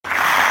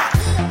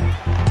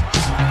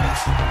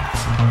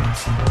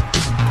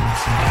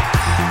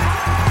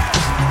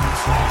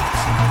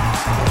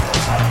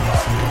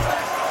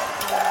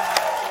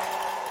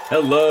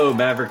Hello,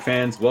 Maverick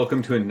fans.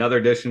 Welcome to another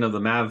edition of the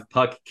Mav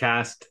Puck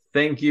Cast.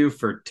 Thank you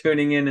for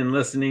tuning in and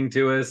listening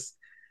to us.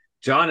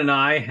 John and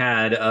I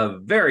had a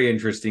very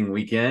interesting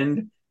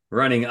weekend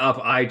running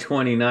up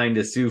I-29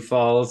 to Sioux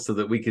Falls so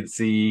that we could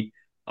see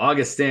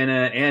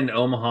Augustana and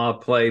Omaha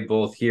play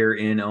both here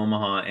in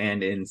Omaha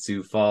and in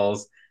Sioux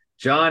Falls.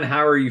 John,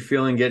 how are you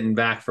feeling getting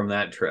back from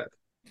that trip?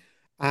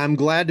 I'm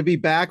glad to be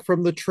back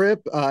from the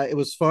trip. It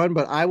was fun,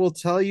 but I will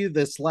tell you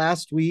this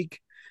last week,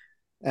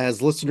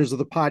 as listeners of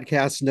the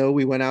podcast know,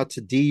 we went out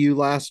to DU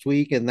last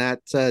week, and that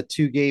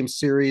two-game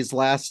series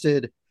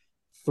lasted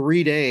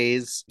 3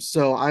 days.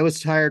 So I was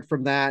tired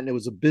from that, and it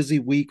was a busy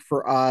week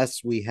for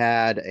us. We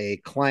had a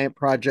client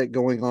project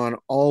going on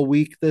all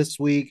week this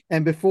week.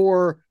 And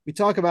before we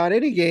talk about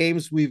any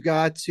games, we've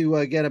got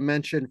to get a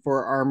mention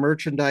for our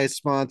merchandise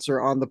sponsor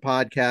on the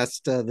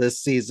podcast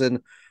this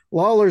season,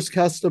 Lawler's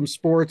Custom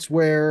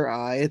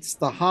Sportswear. It's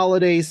the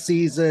holiday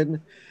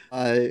season.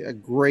 A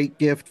great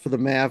gift for the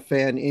Mav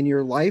fan in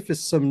your life is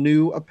some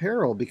new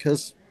apparel,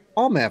 because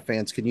all Mav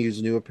fans can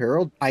use new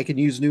apparel. I can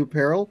use new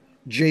apparel.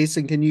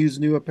 Jason can use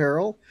new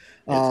apparel.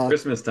 It's Uh,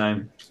 Christmas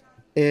time.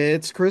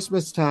 it's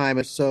Christmas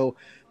time. So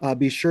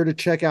be sure to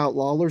check out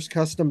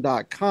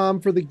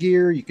lawlerscustom.com for the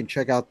gear. You can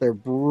check out their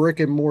brick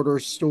and mortar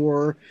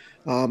store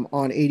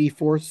on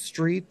 84th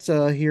Street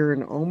here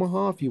in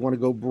Omaha if you want to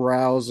go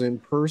browse in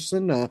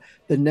person.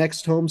 The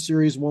next home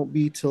series won't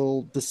be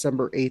till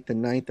December 8th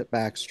and 9th at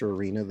Baxter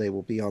Arena. They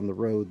will be on the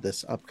road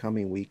this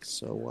upcoming week.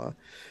 So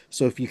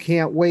if you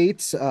can't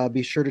wait,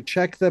 be sure to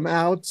check them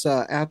out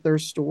at their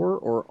store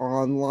or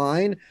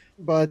online.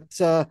 But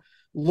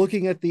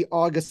looking at the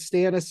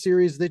Augustana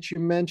series that you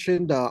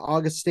mentioned,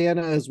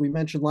 Augustana, as we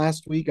mentioned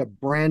last week, a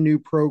brand new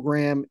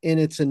program in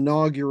its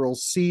inaugural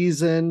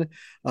season.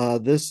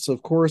 This,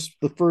 of course,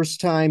 the first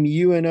time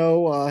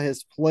UNO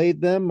has played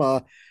them.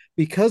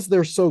 Because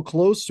they're so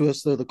close to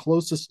us, they're the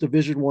closest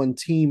Division I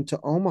team to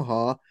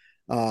Omaha.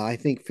 I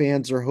think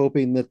fans are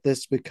hoping that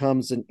this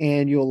becomes an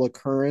annual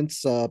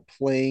occurrence,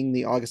 playing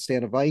the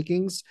Augustana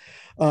Vikings.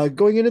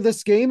 Going into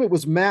this game, it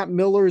was Matt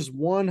Miller's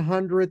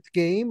 100th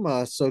game,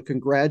 so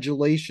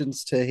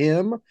congratulations to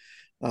him.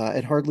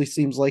 It hardly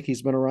seems like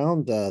he's been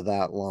around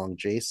that long,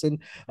 Jason.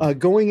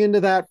 Going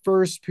into that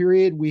first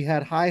period, we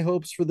had high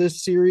hopes for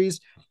this series.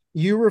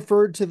 You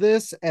referred to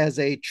this as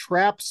a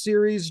trap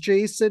series,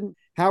 Jason.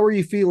 How are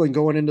you feeling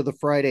going into the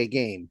Friday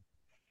game?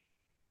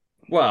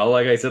 Well,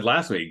 like I said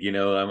last week,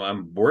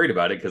 I'm worried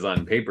about it because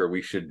on paper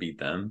we should beat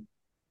them.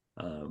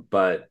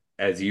 But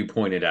as you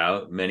pointed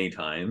out many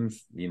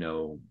times,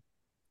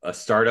 a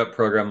startup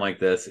program like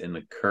this in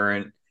the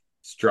current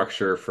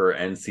structure for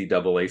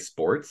NCAA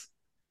sports,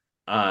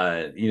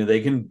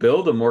 they can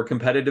build a more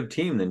competitive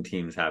team than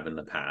teams have in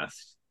the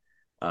past.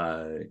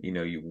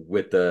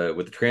 With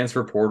the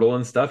transfer portal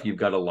and stuff, you've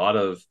got a lot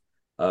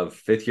of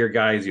fifth year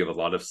guys, you have a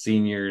lot of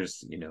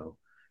seniors,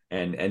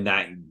 and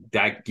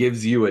that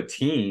gives you a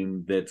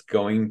team that's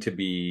going to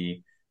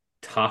be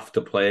tough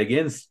to play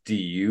against.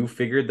 DU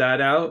figured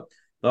that out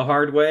the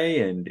hard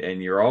way,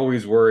 and you're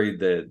always worried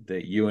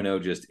that UNO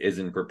just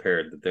isn't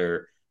prepared, that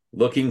they're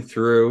looking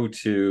through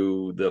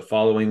to the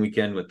following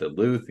weekend with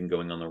Duluth and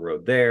going on the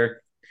road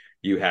there.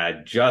 You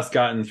had just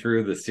gotten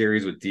through the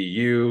series with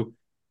DU,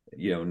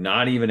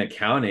 not even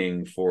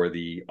accounting for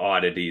the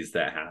oddities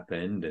that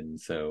happened. And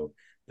so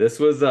this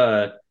was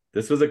a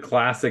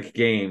classic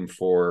game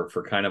for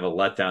kind of a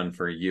letdown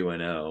for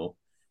UNO.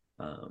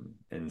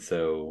 And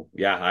so,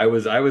 yeah, I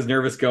was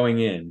nervous going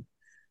in.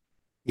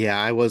 Yeah,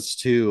 I was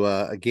too.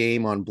 A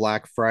game on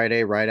Black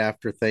Friday right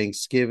after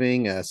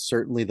Thanksgiving.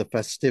 Certainly the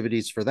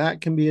festivities for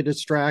that can be a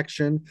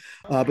distraction.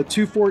 But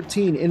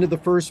 2:14 into the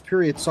first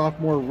period,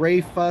 sophomore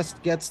Ray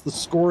Fust gets the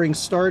scoring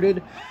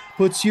started,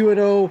 puts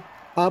UNO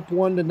up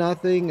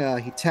 1-0.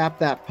 He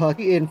tapped that puck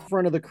in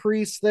front of the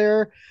crease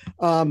there.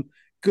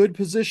 Good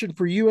position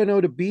for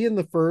UNO to be in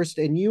the first,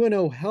 and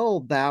UNO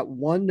held that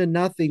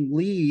 1-0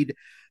 lead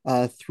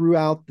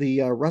throughout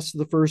the rest of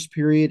the first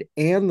period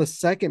and the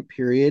second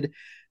period.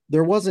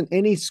 There wasn't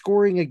any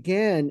scoring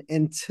again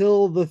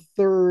until the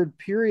third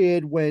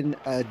period when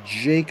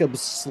Jacob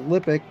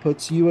Slipik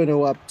puts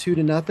UNO up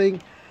 2-0.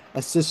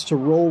 Assists to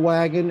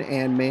Rollwagon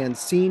and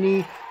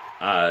Mancini.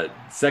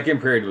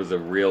 Second period was a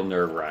real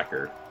nerve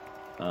wracker.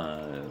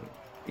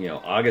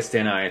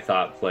 Augustana, I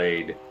thought,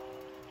 played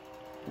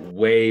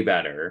way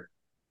better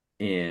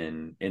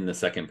in the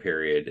second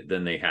period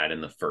than they had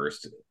in the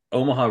first.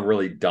 Omaha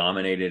really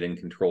dominated and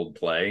controlled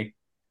play.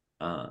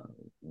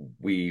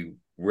 We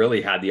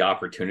really had the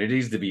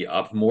opportunities to be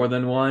up more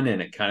than one,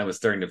 and it kind of was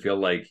starting to feel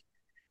like,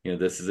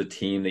 this is a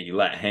team that you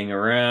let hang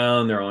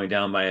around. They're only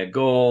down by a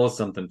goal,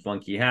 something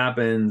funky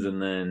happens, and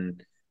then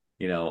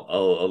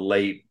a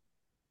late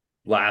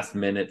last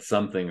minute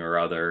something or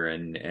other,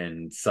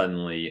 and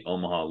suddenly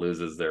Omaha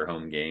loses their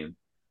home game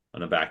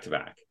on a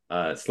back-to-back.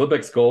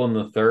 Slipek's goal in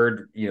the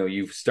third,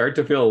 you start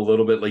to feel a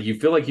little bit like you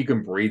feel like you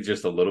can breathe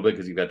just a little bit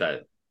because you've got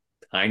that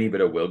tiny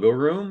bit of wiggle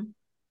room.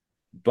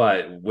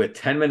 But with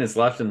 10 minutes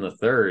left in the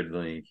third,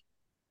 like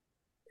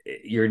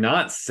you're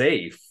not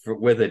safe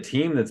with a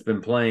team that's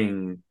been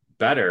playing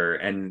better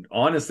and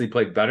honestly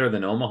played better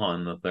than Omaha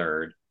in the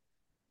third.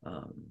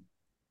 Um,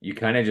 you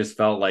kind of just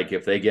felt like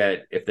if they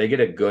get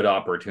a good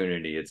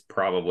opportunity, it's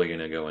probably going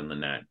to go in the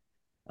net.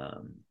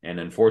 And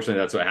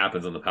unfortunately, that's what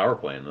happens on the power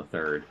play in the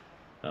third.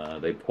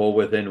 They pull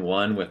within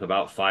one with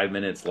about 5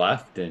 minutes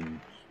left, and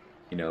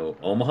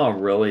Omaha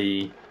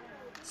really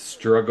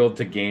struggled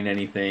to gain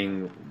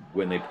anything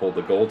when they pulled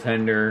the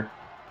goaltender.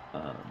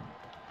 Um,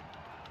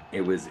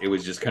 it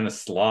was just kind of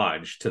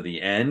slodge to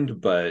the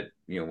end, but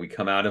we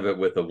come out of it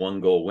with a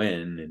 1-goal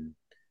win and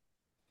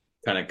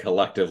kind of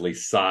collectively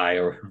sigh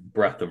or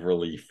breath of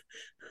relief.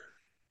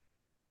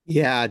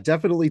 Yeah,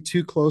 definitely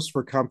too close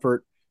for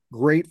comfort.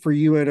 Great for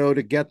UNO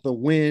to get the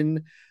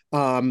win.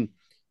 Um,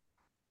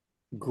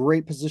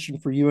 Great position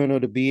for UNO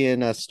to be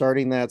in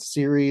starting that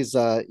series.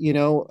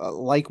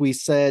 Like we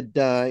said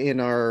in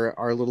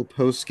our little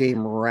post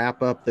game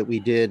wrap up that we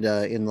did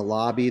in the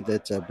lobby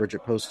that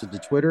Bridget posted to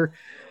Twitter,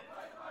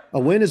 a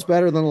win is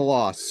better than a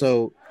loss.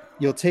 So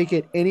you'll take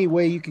it any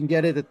way you can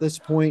get it at this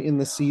point in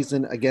the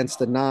season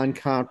against a non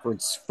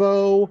conference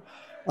foe.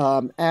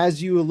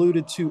 As you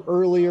alluded to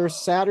earlier,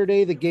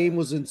 Saturday, the game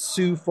was in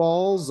Sioux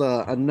Falls.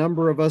 A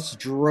number of us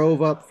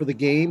drove up for the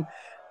game.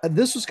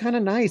 This was kind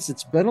of nice.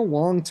 It's been a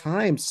long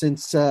time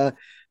since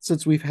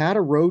we've had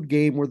a road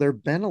game where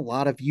there've been a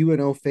lot of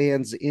UNO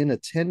fans in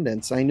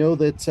attendance. I know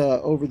that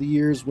over the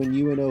years when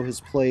UNO has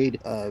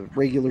played a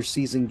regular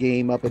season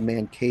game up in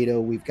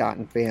Mankato, we've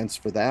gotten fans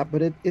for that,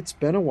 but it's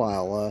been a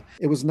while.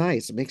 It was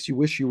nice. It makes you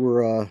wish you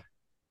were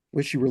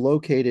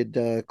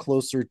located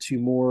closer to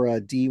more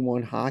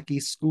D1 hockey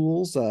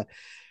schools.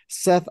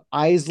 Seth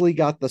Isley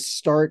got the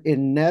start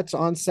in net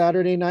on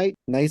Saturday night.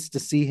 Nice to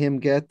see him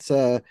get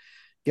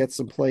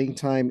some playing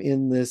time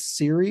in this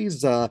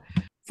series.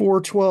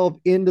 4:12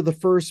 into the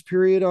first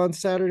period on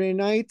Saturday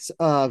night.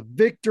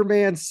 Victor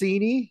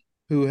Mancini,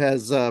 who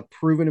has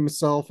proven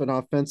himself an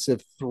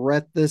offensive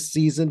threat this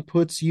season,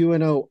 puts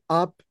UNO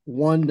up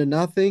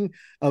 1-0.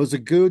 It was a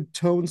good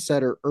tone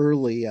setter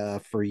early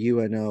for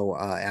UNO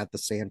at the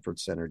Sanford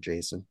Center,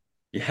 Jason.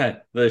 Yeah,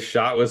 the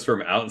shot was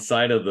from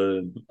outside of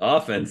the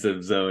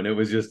offensive zone. It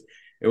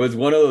was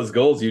one of those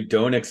goals you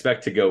don't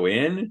expect to go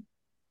in.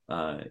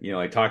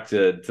 I talked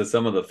to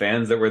some of the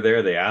fans that were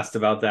there. They asked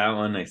about that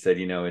one. I said,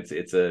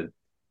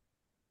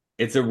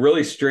 it's a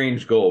really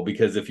strange goal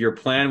because if your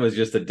plan was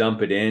just to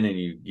dump it in and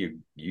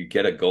you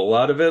get a goal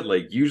out of it,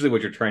 like usually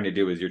what you're trying to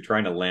do is you're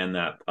trying to land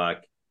that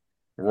puck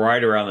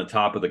right around the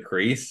top of the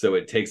crease, so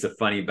it takes a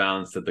funny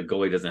bounce that the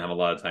goalie doesn't have a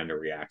lot of time to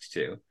react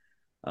to.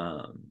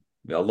 Um,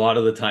 a lot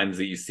of the times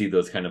that you see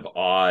those kind of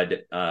odd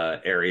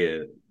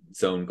area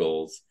zone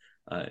goals,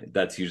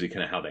 that's usually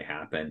kind of how they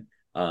happen.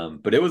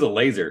 But it was a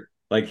laser.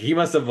 Like he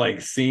must have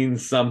like seen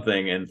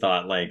something and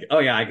thought like, oh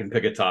yeah, I can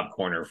pick a top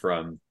corner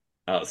from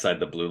outside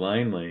the blue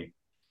line. Like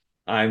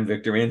I'm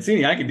Victor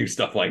Mancini, I can do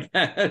stuff like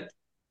that.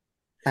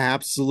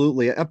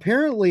 Absolutely.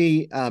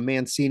 Apparently,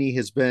 Mancini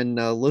has been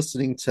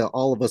listening to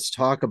all of us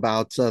talk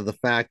about the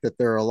fact that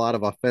there are a lot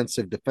of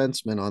offensive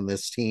defensemen on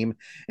this team,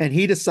 and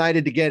he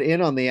decided to get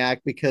in on the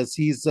act because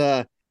he's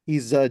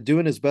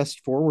doing his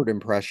best forward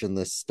impression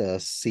this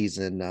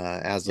season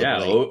as of Yeah,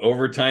 late.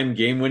 overtime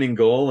game-winning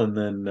goal, and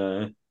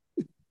then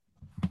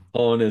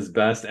pulling his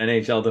best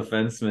NHL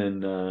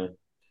defenseman,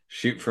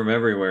 shoot from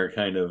everywhere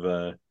kind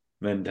of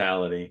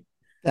mentality.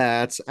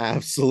 That's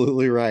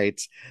absolutely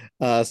right.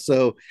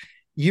 So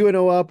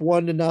UNO up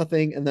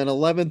 1-0, and then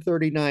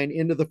 11:39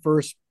 into the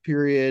first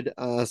period,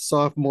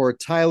 sophomore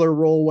Tyler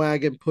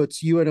Rollwagon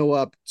puts UNO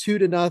up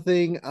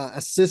 2-0.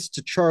 Assist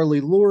to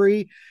Charlie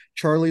Lurie.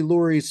 Charlie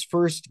Lurie's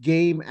first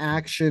game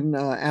action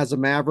as a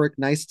Maverick.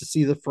 Nice to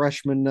see the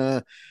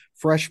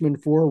freshman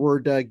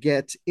forward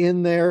get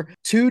in there.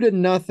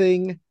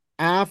 2-0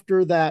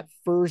 after that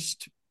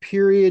first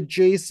period,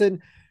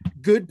 Jason.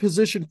 Good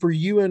position for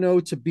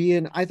UNO to be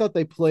in. I thought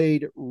they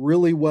played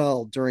really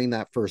well during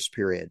that first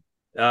period.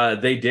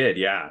 They did,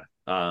 yeah.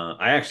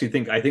 I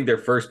think their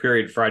first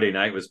period Friday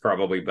night was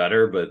probably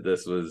better, but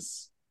this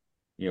was,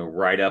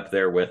 right up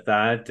there with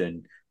that.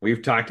 And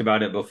we've talked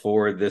about it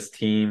before. This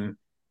team,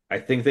 I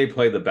think they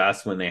play the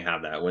best when they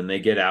have that, when they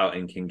get out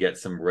and can get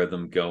some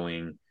rhythm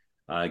going,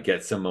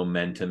 get some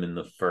momentum in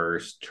the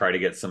first, try to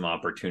get some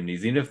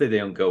opportunities, even if they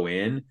don't go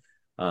in.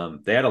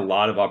 They had a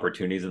lot of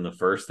opportunities in the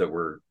first that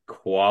were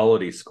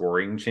quality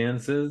scoring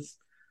chances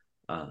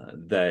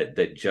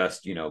that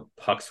just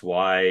pucks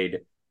wide.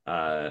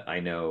 I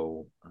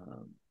know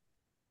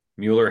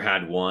Mueller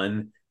had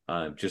one,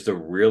 just a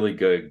really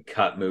good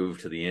cut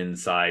move to the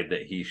inside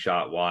that he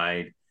shot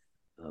wide.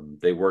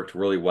 They worked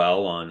really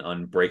well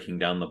on breaking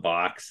down the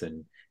box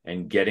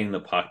and getting the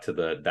puck to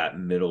that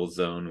middle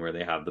zone where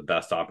they have the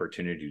best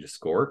opportunity to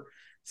score.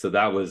 So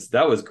that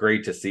was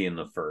great to see in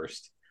the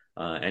first.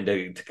 And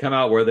to come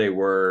out where they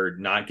were,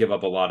 not give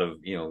up a lot of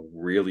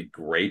really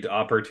great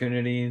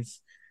opportunities,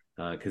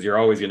 because you're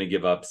always going to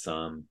give up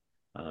some.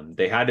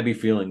 They had to be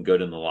feeling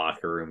good in the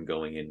locker room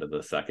going into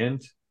the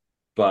second,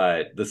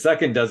 but the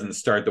second doesn't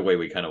start the way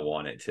we kind of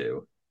want it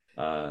to.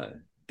 Uh,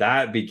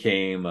 that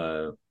became I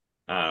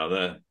don't know,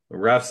 the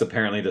refs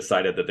apparently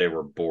decided that they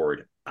were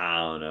bored. I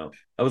don't know.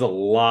 That was a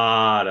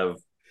lot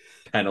of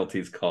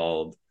penalties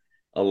called,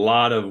 a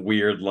lot of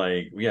weird,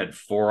 like we had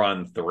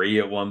 4-on-3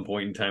 at one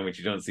point in time, which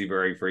you don't see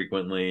very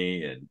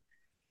frequently, and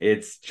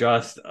it's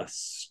just a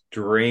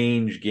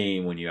strange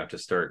game when you have to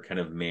start kind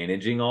of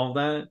managing all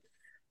that.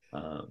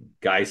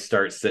 Guys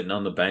start sitting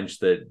on the bench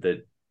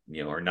that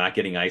are not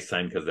getting ice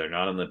time because they're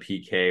not on the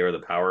PK or the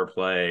power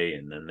play,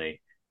 and then they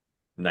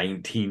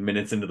 19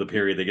 minutes into the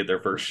period they get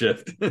their first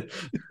shift.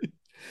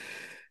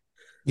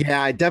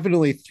 Yeah, I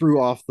definitely threw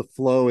off the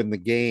flow in the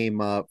game.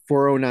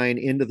 4:09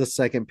 into the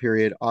second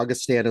period,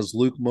 Augustana's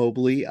Luke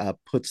Mobley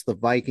puts the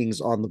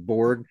Vikings on the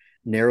board,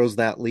 narrows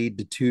that lead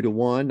to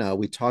 2-1.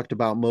 We talked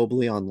about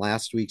Mobley on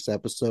last week's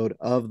episode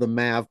of the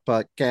Mav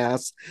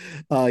podcast.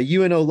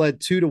 UNO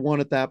led 2-1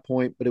 at that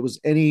point, but it was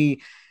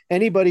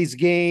anybody's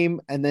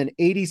game. And then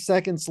 80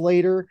 seconds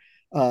later,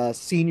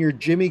 senior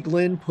Jimmy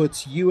Glenn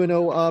puts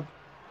UNO up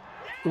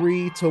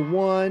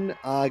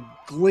 3-1.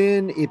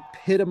 Glenn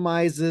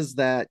epitomizes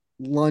that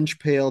lunch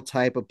pail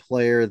type of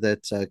player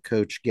that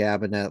Coach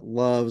Gabinet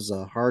loves,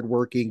 a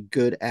hardworking,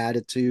 good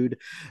attitude.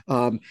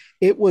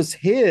 It was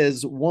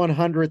his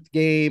 100th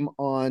game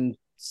on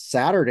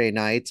Saturday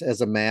night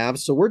as a Mav.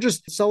 So we're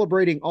just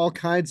celebrating all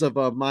kinds of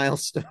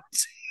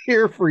milestones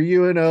here for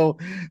UNO,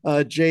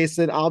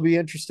 Jason. I'll be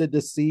interested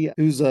to see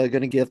who's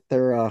going to get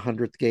their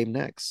 100th game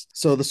next.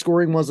 So the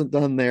scoring wasn't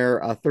done there.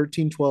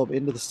 13-12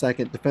 into the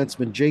second.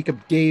 Defenseman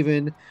Jacob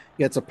Gavin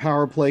gets a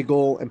power play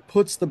goal and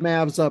puts the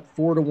Mavs up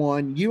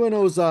 4-1.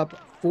 UNO's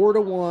up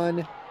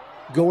 4-1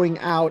 going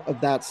out of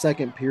that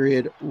second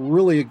period.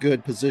 Really a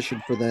good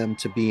position for them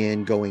to be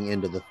in going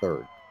into the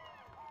third.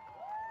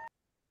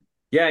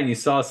 Yeah, and you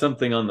saw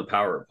something on the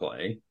power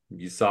play.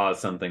 You saw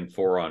something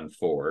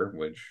 4-on-4,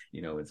 which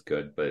is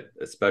good, but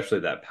especially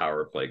that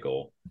power play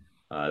goal.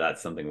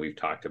 That's something we've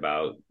talked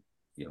about.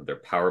 Their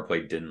power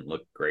play didn't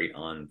look great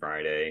on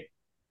Friday.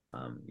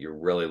 You're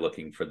really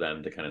looking for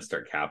them to kind of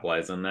start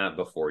capitalizing on that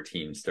before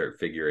teams start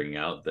figuring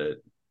out that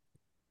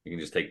you can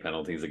just take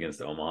penalties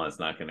against Omaha. It's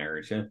not going to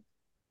hurt you.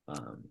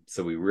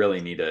 So we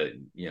really need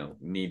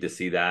to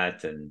see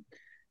that, and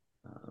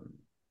um,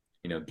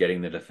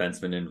 getting the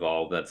defenseman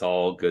involved. That's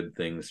all good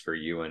things for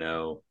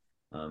UNO.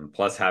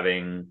 Plus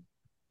having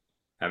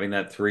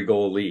that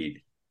 3-goal lead.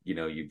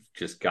 You've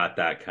just got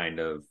that kind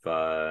of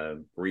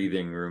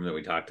breathing room that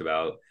we talked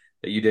about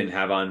that you didn't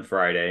have on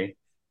Friday.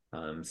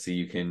 So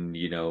you can,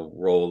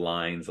 roll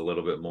lines a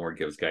little bit more,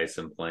 gives guys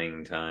some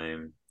playing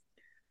time.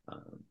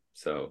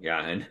 So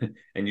yeah,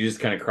 and you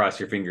just kind of cross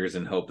your fingers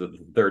and hope that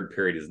the third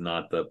period is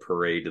not the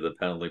parade to the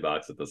penalty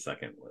box that the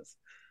second was.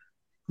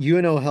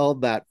 UNO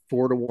held that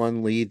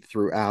 4-1 lead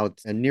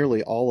throughout and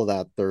nearly all of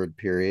that third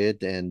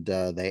period, and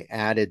they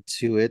added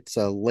to it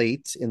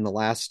late in the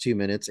last 2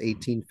 minutes,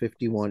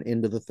 18:51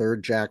 into the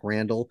third. Jack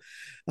Randall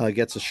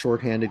gets a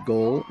shorthanded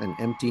goal, an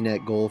empty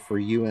net goal for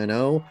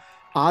UNO.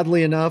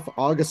 Oddly enough,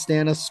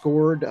 Augustana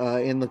scored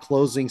in the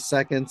closing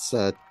seconds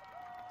to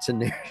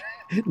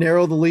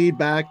narrow the lead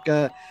back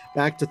to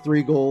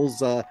 3 goals.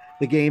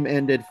 The game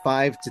ended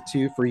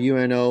 5-2 for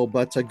UNO,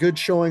 but a good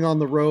showing on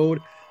the road.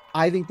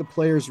 I think the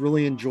players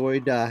really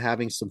enjoyed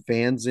having some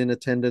fans in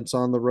attendance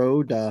on the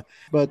road.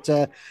 But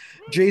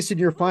Jason,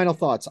 your final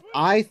thoughts.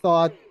 I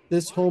thought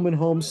this home and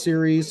home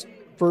series,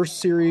 first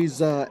series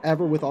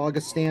ever with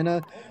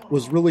Augustana,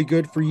 was really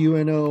good for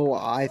UNO.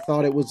 I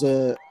thought it was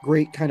a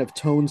great kind of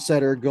tone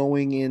setter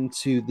going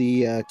into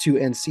the two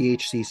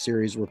NCHC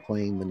series we're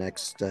playing the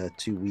next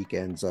 2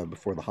 weekends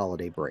before the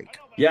holiday break.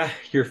 Yeah,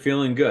 you're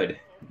feeling good.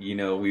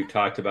 We've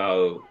talked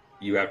about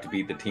you have to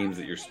beat the teams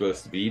that you're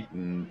supposed to beat,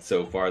 and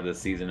so far this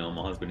season,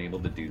 Omaha's been able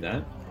to do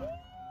that.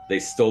 They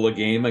stole a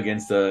game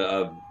against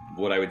a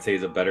what I would say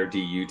is a better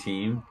DU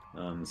team,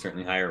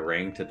 certainly higher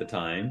ranked at the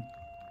time.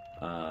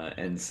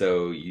 And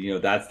so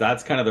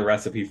that's kind of the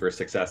recipe for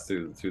success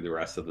through the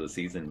rest of the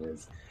season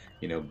is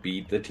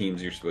beat the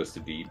teams you're supposed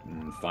to beat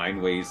and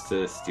find ways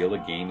to steal a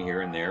game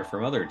here and there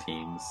from other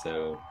teams.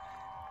 So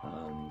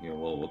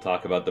we'll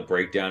talk about the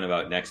breakdown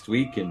about next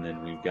week, and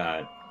then we've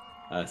got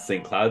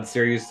St. Cloud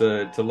series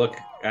to look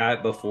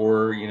at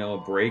before a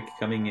break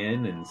coming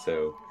in, and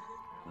so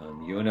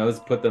UNO's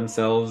put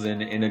themselves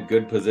in a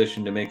good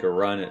position to make a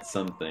run at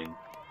something.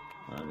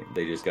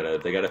 They just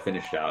gotta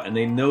finish it out, and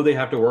they know they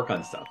have to work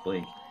on stuff.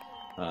 Like,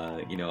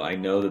 I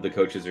know that the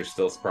coaches are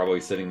still probably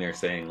sitting there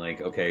saying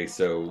like, okay,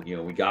 so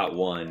we got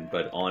one,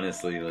 but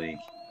honestly, like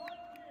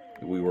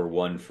we were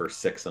 1 for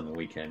 6 on the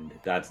weekend.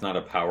 That's not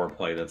a power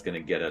play that's going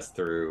to get us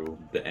through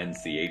the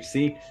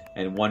NCHC,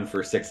 and 1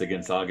 for 6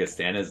 against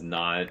Augustana is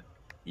not.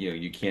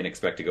 You can't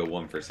expect to go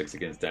 1 for 6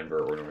 against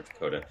Denver or North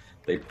Dakota.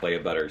 They play a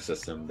better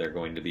system. They're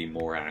going to be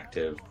more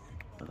active.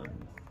 Um,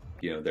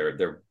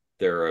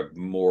 they're a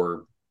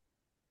more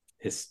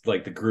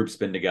like the group's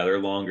been together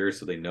longer,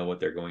 so they know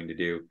what they're going to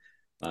do.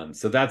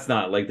 So that's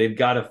not like they've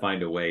got to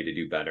find a way to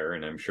do better,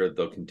 and I'm sure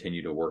they'll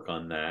continue to work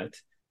on that.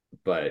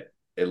 But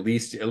at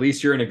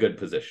least you're in a good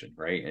position,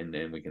 right?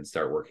 And we can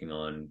start working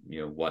on,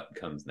 what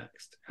comes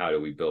next. How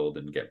do we build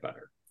and get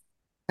better?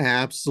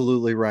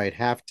 Absolutely right.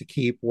 Have to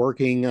keep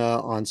working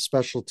on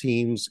special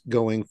teams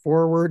going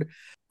forward.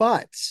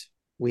 But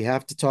we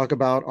have to talk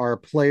about our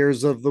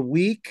players of the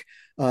week.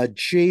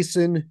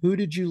 Jason, who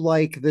did you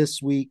like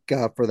this week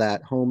for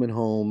that home and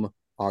home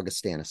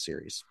Augustana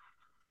series?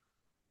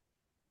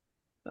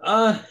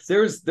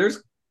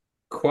 There's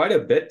quite a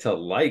bit to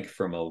like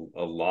from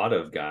a lot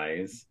of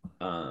guys.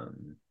 I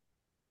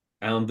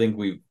don't think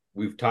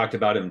we've talked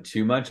about him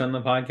too much on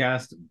the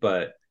podcast,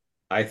 but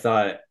I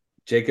thought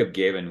Jacob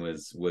Gavin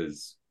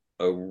was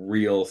a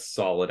real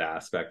solid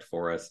aspect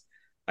for us.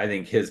 I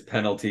think his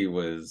penalty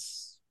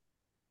was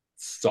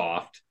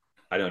soft.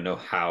 I don't know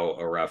how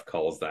a ref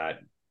calls that.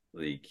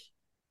 Like,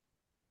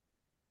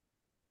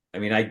 I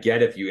mean, I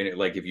get if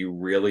you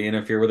really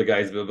interfere with a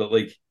guy's, but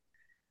like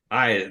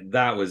I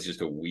that was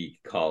just a weak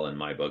call in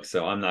my book.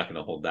 So I'm not going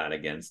to hold that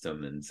against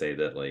him and say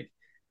that like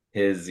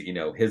his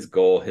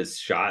goal, his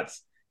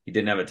shots, he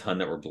didn't have a ton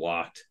that were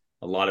blocked.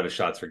 A lot of his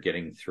shots were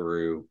getting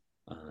through.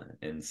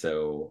 And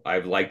so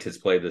I've liked his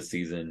play this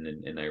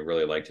season, and I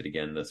really liked it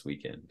again this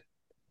weekend.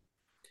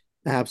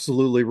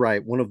 Absolutely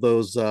right. One of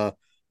those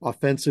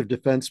offensive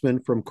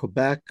defensemen from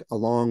Quebec,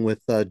 along with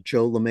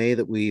Joe LeMay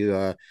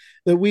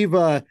that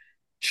we've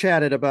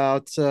chatted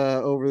about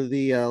over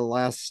the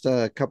last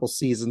couple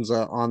seasons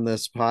on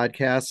this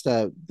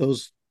podcast.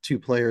 Those two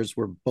players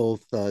were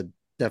both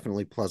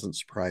definitely pleasant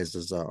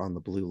surprises on the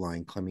blue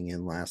line coming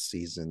in last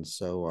season.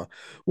 So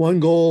 1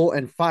 goal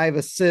and 5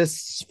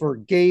 assists for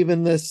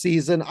Gavin this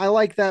season. I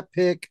like that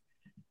pick.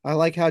 I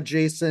like how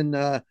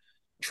Jason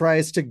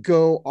tries to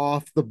go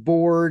off the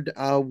board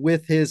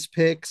with his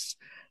picks.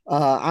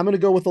 I'm going to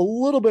go with a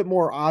little bit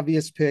more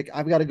obvious pick.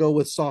 I've got to go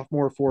with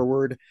sophomore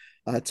forward.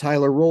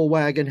 Tyler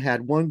Rollwagon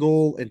had 1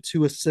 goal and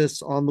 2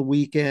 assists on the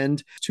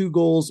weekend, 2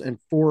 goals and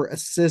 4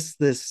 assists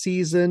this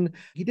season.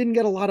 He didn't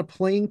get a lot of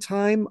playing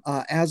time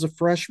as a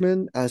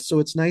freshman, so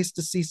it's nice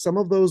to see some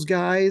of those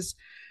guys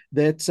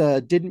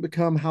that didn't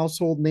become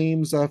household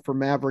names for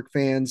Maverick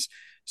fans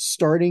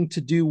starting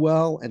to do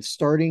well and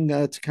starting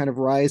to kind of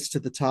rise to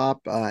the top.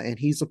 And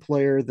he's a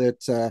player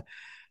that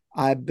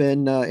I've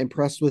been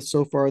impressed with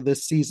so far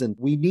this season.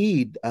 We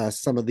need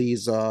some of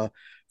these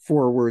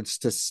forwards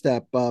to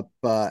step up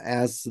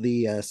as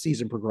the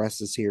season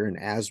progresses here and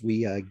as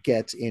we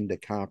get into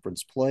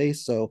conference play.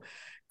 So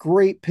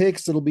great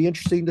picks. It'll be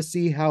interesting to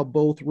see how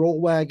both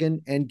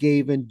Rollwagon and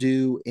Gavin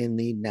do in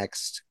the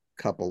next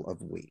couple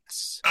of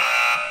weeks.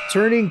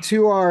 Turning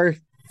to our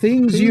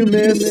things you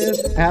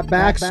missed at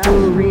Baxter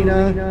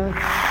Arena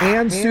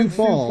and Sioux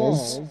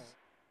Falls.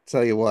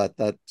 Tell you what,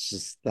 that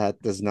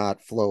does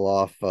not flow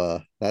off.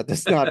 That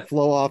does not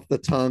flow off the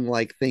tongue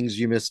like things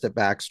you missed at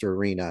Baxter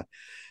Arena.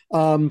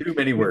 Too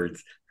many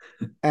words.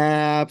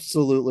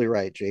 Absolutely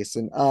right,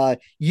 Jason. I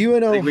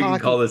UNO think we can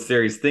call hockey. this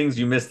series "Things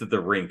You Missed at the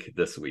Rink"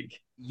 this week.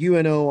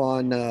 UNO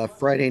on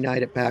Friday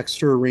night at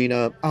Baxter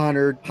Arena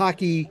honored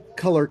hockey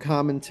color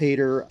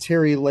commentator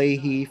Terry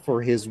Leahy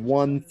for his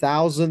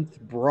 1000th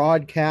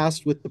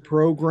broadcast with the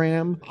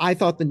program. I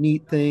thought the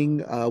neat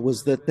thing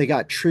was that they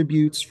got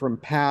tributes from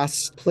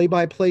past play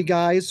by play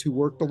guys who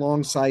worked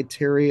alongside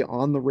Terry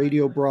on the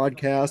radio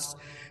broadcasts.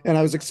 And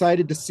I was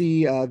excited to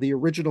see the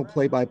original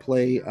play by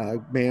play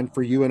man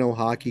for UNO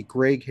hockey,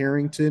 Greg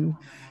Harrington,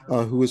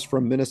 who was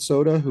from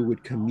Minnesota, who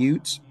would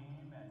commute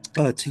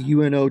to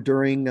UNO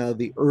during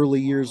the early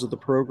years of the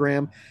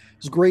program.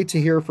 It was great to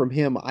hear from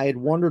him. I had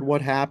wondered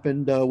what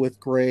happened with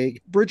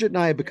Greg. Bridget and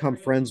I have become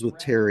friends with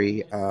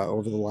Terry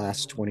over the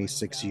last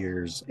 26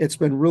 years. It's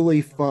been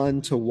really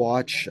fun to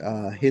watch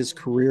his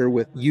career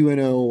with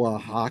UNO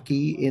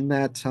hockey in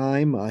that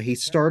time. He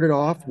started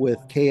off with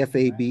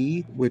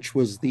KFAB, which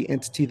was the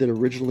entity that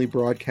originally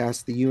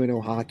broadcast the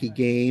UNO hockey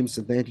games,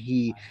 and then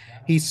he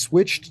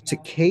switched to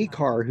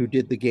KCAR, who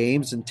did the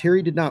games, and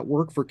Terry did not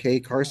work for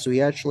KCAR, so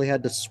he actually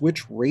had to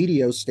switch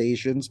radio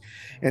stations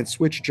and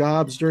switch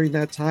jobs during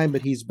that time.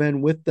 But he's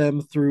been with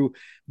them through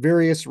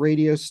various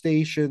radio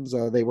stations.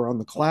 They were on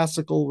the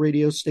classical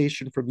radio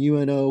station from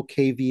UNO,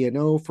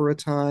 KVNO for a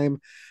time.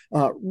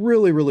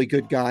 Really, really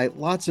good guy.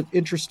 Lots of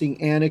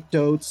interesting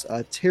anecdotes.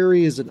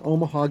 Terry is an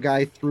Omaha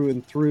guy through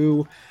and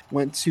through.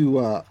 Went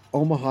to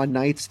Omaha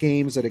Knights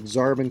games at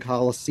Exarban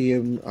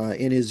Coliseum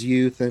in his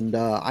youth, and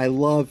I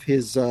love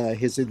his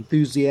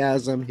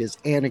enthusiasm, his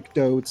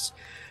anecdotes,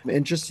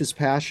 and just his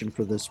passion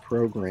for this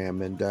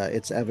program. And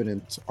it's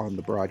evident on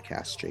the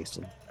broadcast,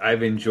 Jason.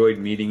 I've enjoyed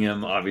meeting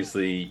him.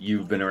 Obviously,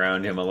 you've been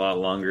around him a lot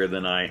longer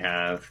than I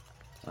have,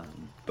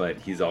 but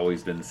he's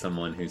always been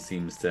someone who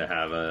seems to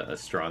have a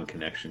strong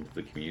connection to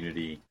the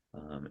community.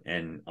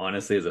 And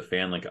honestly, as a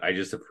fan, like I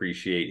just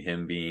appreciate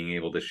him being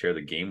able to share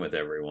the game with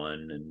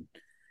everyone,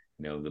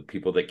 and the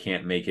people that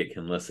can't make it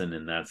can listen,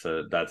 and that's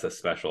a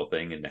special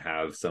thing. And to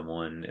have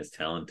someone as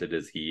talented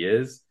as he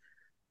is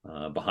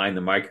behind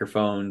the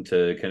microphone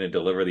to kind of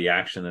deliver the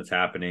action that's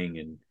happening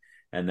and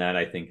and that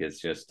I think is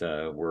just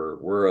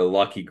we're a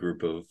lucky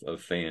group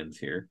of fans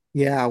here.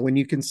 Yeah, when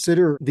you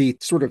consider the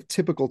sort of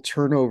typical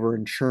turnover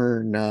and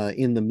churn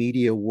in the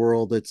media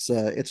world, it's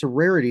a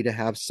rarity to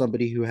have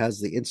somebody who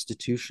has the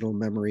institutional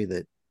memory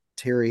that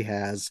Terry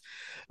has,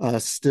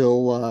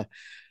 still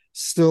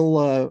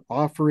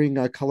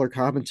offering color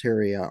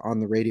commentary on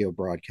the radio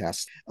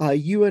broadcast.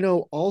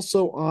 UNO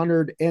also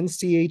honored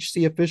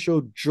NCHC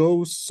official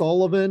Joe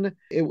Sullivan.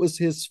 It was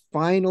his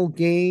final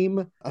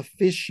game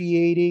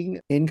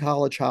officiating in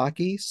college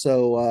hockey.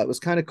 So it was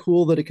kind of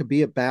cool that it could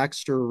be at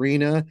Baxter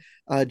Arena.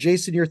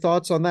 Jason, your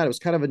thoughts on that? It was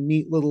kind of a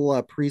neat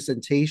little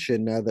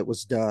presentation that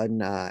was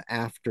done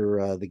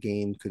after the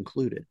game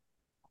concluded.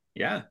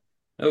 Yeah,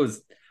 that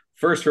was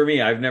first for me.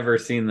 I've never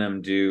seen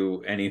them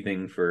do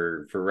anything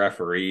for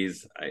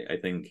referees. I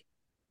think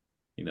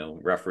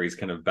referees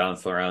kind of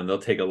bounce around. They'll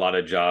take a lot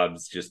of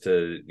jobs just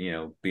to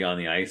be on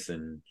the ice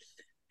and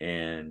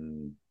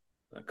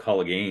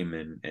call a game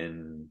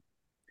and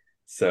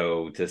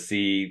so to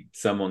see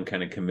someone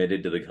kind of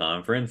committed to the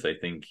conference, I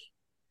think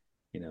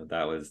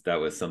that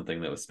was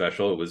something that was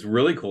special. It was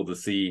really cool to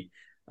see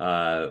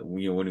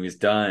when he was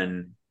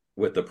done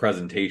with the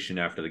presentation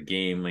after the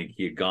game, like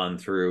he had gone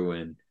through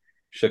and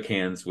shook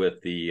hands with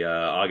the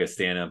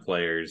Augustana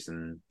players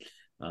and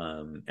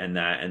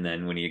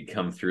then when he had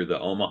come through the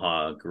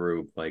Omaha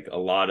group, like a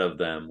lot of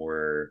them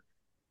were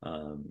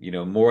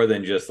more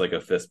than just like a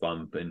fist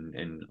bump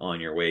and on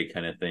your way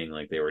kind of thing.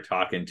 Like they were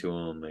talking to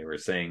him, they were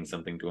saying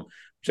something to him,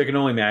 which I can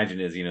only imagine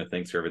is,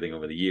 thanks for everything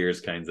over the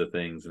years kinds of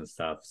things and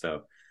stuff.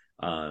 So,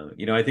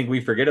 I think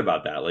we forget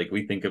about that. Like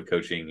we think of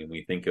coaching and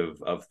we think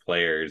of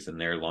players and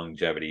their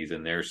longevities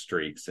and their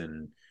streaks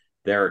and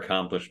their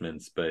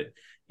accomplishments, but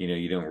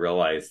you don't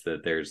realize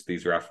that there's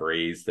these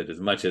referees that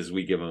as much as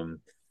we give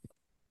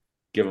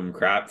them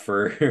crap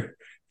for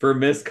for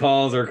missed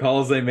calls or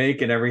calls they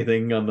make and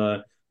everything on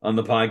the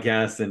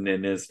podcast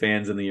and as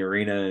fans in the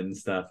arena and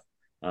stuff.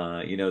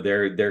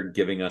 They're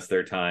giving us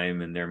their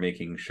time and they're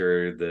making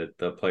sure that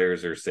the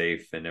players are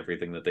safe and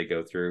everything that they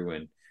go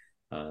through.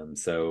 And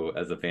so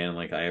as a fan,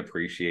 like I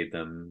appreciate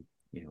them,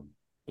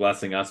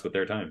 blessing us with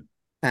their time.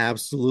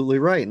 Absolutely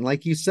right. And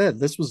like you said,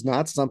 this was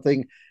not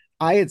something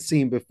I had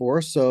seen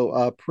before.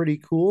 So pretty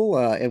cool.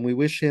 And we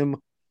wish him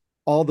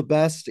all the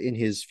best in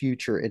his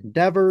future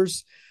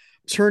endeavors.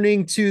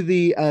 Turning to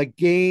the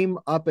game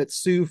up at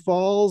Sioux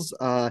Falls,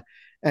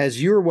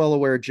 as you're well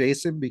aware,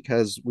 Jason,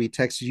 because we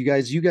texted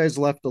you guys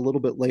left a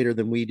little bit later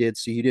than we did,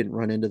 so you didn't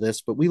run into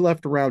this, but we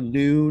left around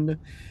noon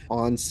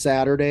on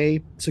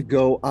Saturday to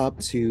go up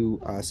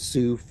to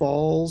Sioux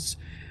Falls.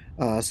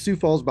 Sioux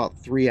Falls about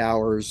 3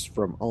 hours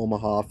from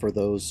Omaha, for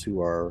those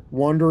who are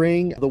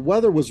wondering. The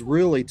weather was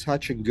really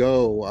touch and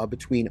go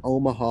between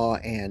Omaha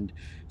and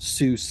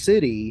Sioux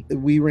City.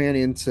 We ran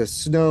into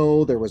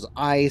snow, there was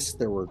ice,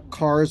 there were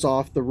cars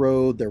off the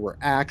road, there were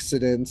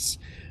accidents.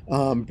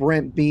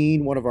 Brent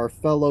Bean, one of our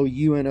fellow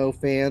UNO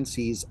fans,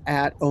 he's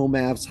at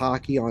OMAVs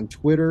Hockey on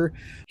Twitter.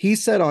 He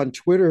said on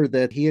Twitter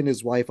that he and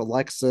his wife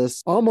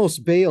Alexis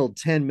almost bailed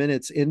 10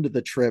 minutes into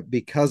the trip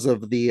because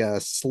of the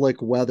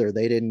slick weather.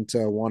 They didn't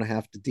want to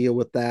have to deal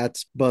with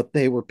that, but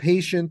they were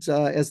patient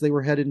as they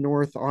were headed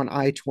north on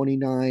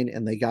I-29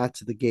 and they got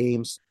to the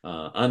games.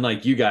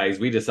 Unlike you guys,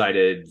 we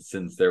decided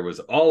since there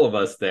was all of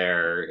us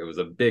there, it was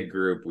a big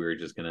group. We were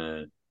just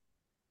gonna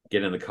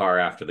get in the car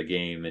after the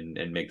game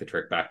and make the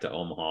trek back to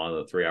Omaha,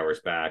 the 3 hours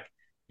back.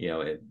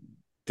 It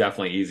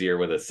definitely easier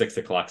with a 6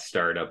 o'clock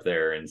start up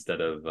there instead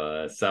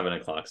of 7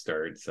 o'clock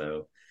start.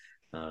 So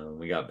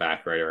we got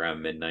back right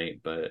around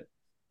midnight, but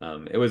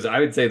it was, I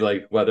would say,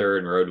 like weather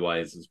and road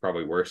wise is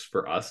probably worse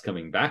for us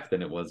coming back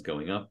than it was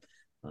going up.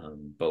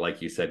 But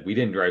like you said, we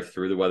didn't drive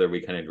through the weather.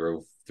 We kind of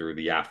drove through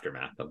the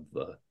aftermath of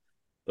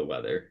the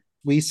weather.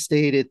 We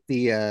stayed at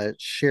the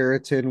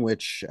Sheraton,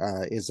 which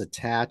is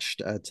attached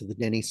to the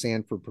Denny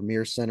Sanford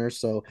Premier Center.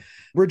 So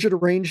Bridget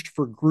arranged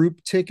for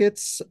group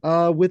tickets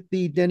with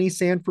the Denny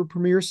Sanford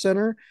Premier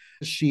Center.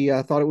 She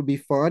thought it would be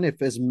fun if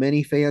as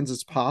many fans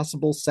as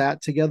possible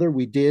sat together.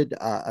 We did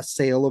a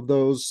sale of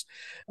those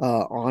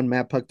on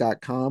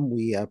madpuck.com.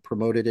 We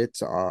promoted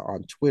it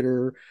on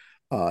Twitter,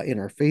 in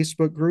our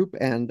Facebook group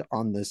and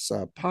on this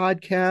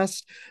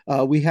podcast.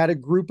 We had a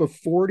group of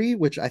 40,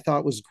 which I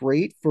thought was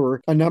great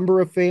for a number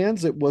of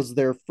fans. It was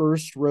their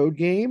first road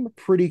game.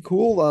 Pretty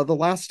cool. The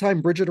last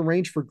time Bridget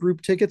arranged for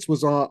group tickets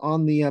was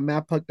on the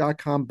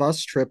MapPuck.com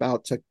bus trip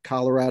out to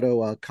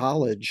Colorado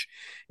College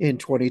in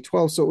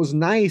 2012. So it was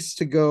nice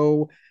to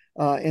go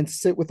and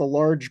sit with a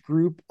large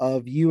group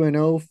of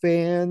UNO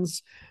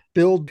fans.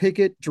 Bill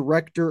Pickett,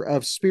 director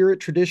of Spirit,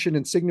 Tradition,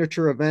 and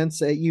Signature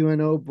Events at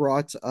UNO,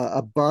 brought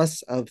a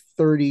bus of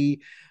 30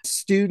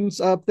 students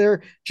up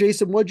there.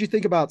 Jason, what did you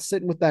think about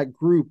sitting with that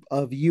group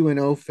of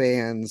UNO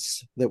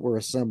fans that were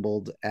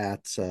assembled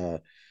at the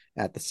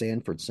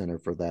Sanford Center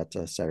for that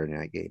Saturday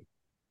night game?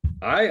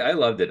 I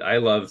loved it. I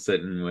love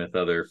sitting with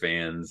other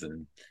fans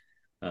and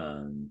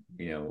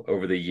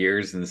over the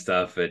years and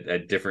stuff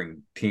at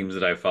different teams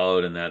that I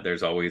followed and that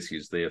there's always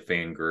usually a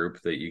fan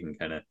group that you can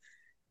kind of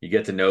you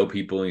get to know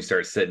people and you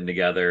start sitting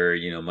together,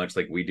 much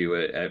like we do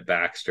at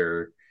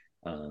Baxter.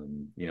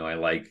 I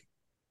like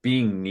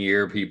being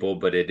near people,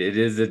 but it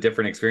is a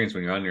different experience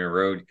when you're on your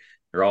road.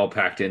 You're all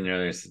packed in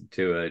there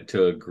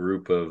to a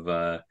group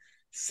of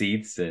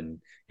seats,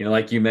 and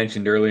like you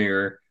mentioned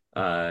earlier,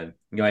 I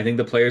think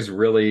the players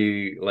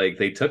really like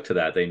they took to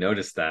that. They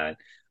noticed that.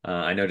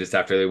 I noticed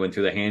after they went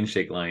through the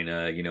handshake line,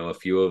 a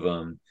few of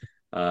them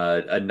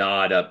a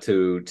nod up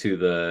to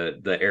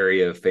the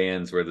area of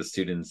fans where the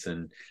students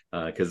and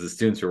because the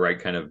students were right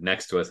kind of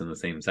next to us in the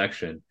same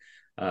section.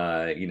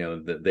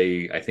 That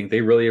they I think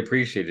they really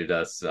appreciated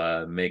us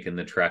making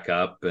the trek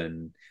up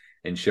and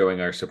showing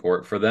our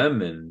support for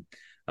them. And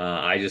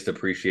I just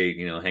appreciate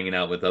hanging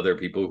out with other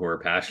people who are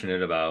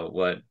passionate about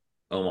what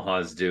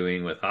Omaha's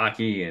doing with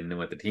hockey and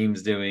what the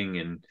team's doing,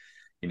 and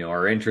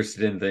are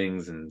interested in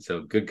things. And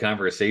so good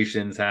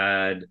conversations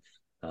had,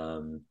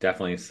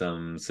 definitely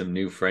some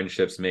new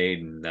friendships made,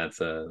 and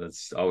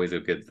that's always a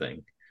good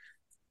thing.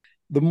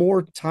 The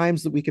more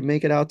times that we can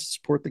make it out to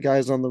support the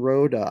guys on the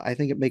road, I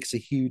think it makes a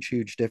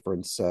huge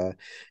difference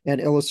and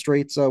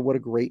illustrates what a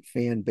great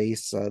fan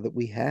base that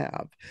we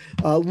have.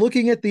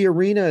 Looking at the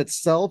arena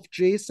itself,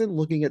 Jason,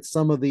 looking at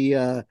some of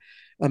the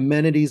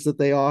amenities that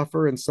they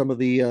offer and some of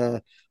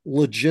the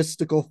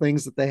logistical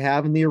things that they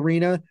have in the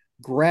arena,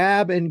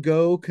 grab and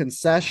go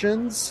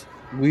concessions.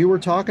 We were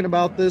talking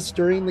about this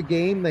during the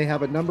game. They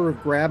have a number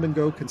of grab and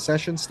go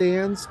concession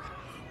stands.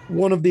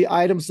 One of the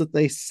items that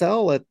they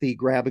sell at the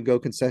grab and go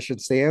concession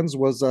stands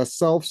was a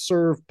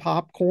self-serve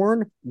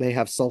popcorn. They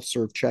have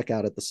self-serve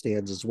checkout at the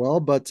stands as well.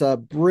 But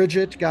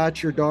Bridget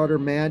got your daughter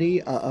Maddie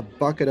a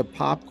bucket of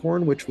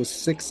popcorn, which was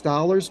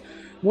 $6.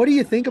 What do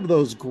you think of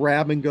those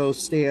grab and go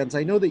stands?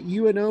 I know that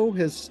UNO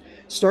has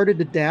started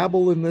to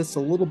dabble in this a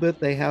little bit.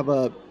 They have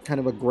a kind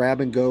of a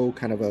grab and go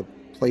kind of a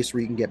place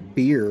where you can get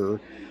beer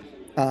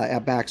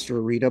at Baxter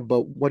Arena.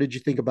 But what did you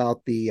think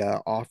about the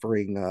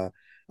offering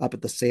up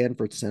at the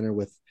Sanford Center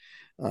with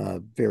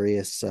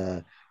various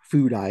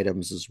food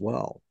items as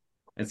well?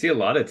 I see a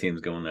lot of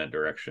teams go in that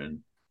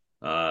direction.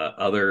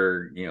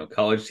 Other,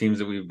 college teams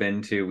that we've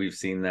been to, we've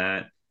seen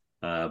that.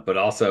 But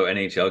also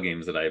NHL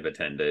games that I've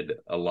attended,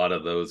 a lot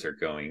of those are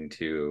going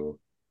to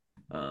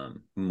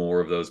more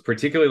of those,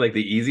 particularly like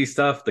the easy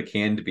stuff, the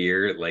canned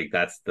beer. Like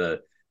that's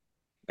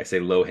I say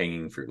low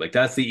hanging fruit. Like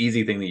that's the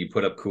easy thing that you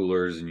put up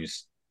coolers and you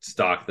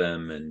stock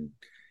them, and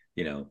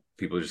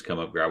people just come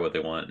up, grab what they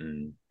want,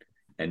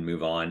 and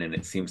move on. And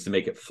it seems to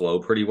make it flow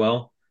pretty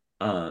well.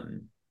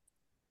 Um,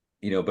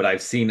 but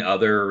I've seen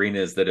other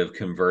arenas that have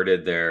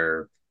converted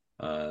their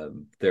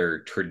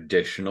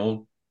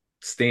traditional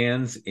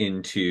stands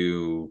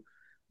into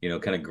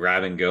kind of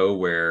grab and go,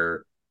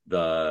 where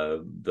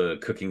the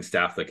cooking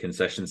staff, the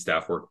concession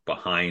staff work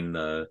behind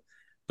the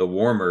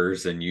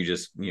warmers, and you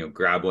just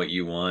grab what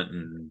you want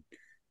and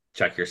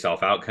check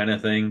yourself out kind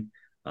of thing.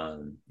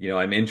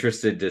 I'm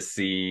interested to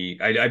see.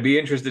 I'd be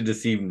interested to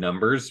see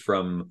numbers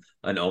from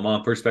an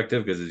Omaha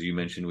perspective, because as you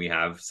mentioned, we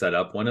have set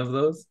up one of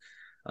those.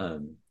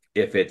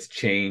 If it's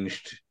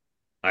changed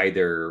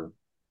either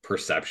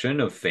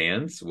perception of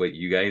fans, what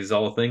you guys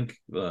all think,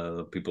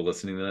 people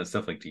listening to that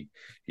stuff, like do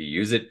you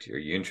use it? Are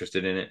you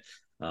interested in it?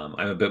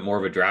 I'm a bit more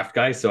of a draft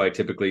guy, so I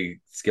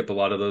typically skip a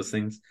lot of those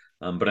things.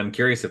 But I'm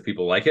curious if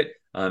people like it,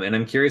 and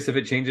I'm curious if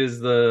it changes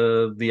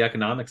the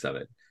economics of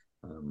it.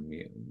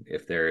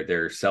 If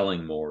they're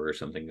selling more or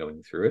something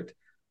going through it.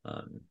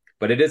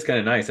 But it is kind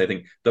of nice. I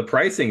think the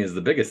pricing is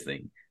the biggest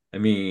thing. I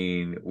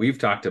mean, we've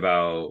talked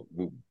about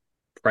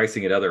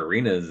pricing at other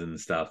arenas and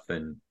stuff,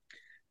 and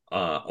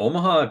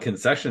Omaha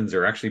concessions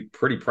are actually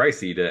pretty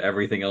pricey to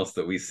everything else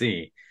that we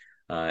see.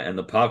 And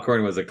the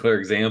popcorn was a clear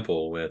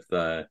example with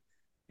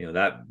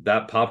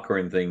that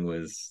popcorn thing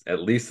was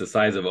at least the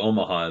size of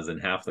Omaha's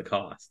and half the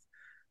cost.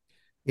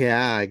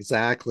 Yeah,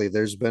 exactly.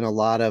 There's been a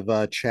lot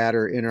of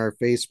chatter in our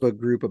Facebook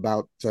group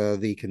about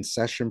the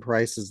concession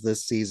prices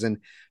this season.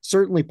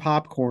 Certainly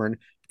popcorn,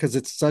 because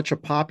it's such a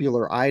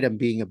popular item,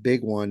 being a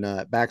big one.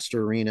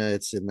 Baxter Arena,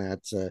 it's in that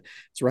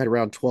it's right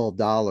around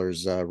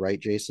 $12, right,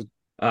 Jason?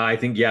 I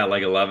think yeah,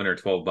 like 11 or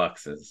 12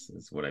 bucks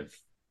is what I've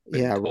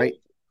been Yeah, told. right.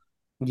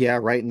 Yeah,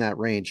 right in that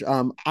range.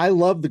 I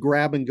love the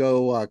grab and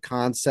go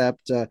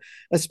concept,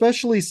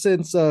 especially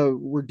since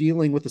we're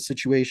dealing with a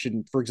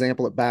situation, for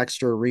example, at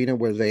Baxter Arena,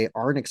 where they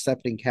aren't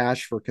accepting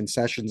cash for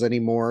concessions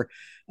anymore.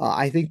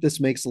 I think this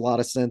makes a lot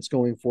of sense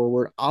going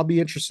forward. I'll be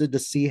interested to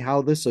see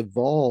how this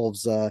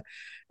evolves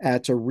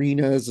at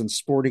arenas and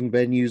sporting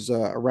venues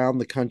around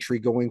the country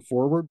going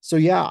forward. So,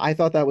 yeah, I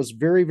thought that was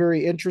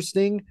very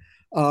interesting.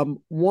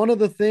 One of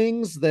the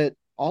things that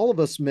all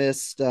of us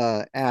missed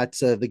at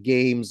the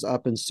games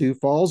up in Sioux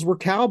Falls were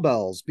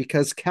cowbells,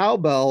 because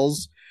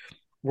cowbells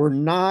were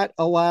not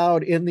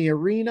allowed in the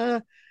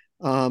arena.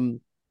 Um,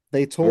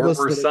 they told Nor us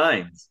were that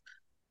signs.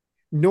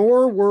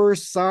 nor were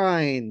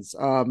signs.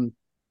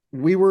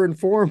 We were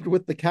informed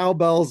with the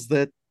cowbells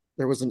that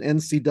there was an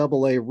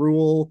NCAA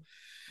rule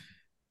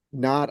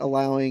not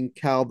allowing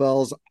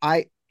cowbells.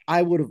 I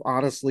would have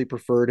honestly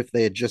preferred if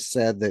they had just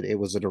said that it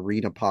was an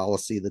arena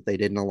policy that they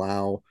didn't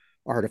allow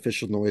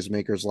artificial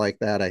noisemakers like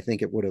that, I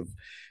think it would have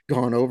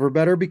gone over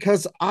better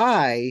because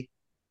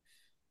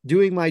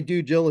doing my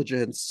due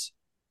diligence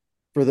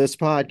for this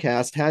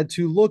podcast, had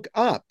to look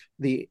up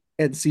the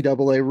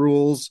NCAA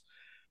rules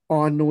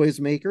on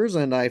noisemakers,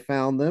 and I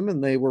found them,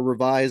 and they were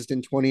revised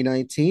in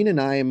 2019. And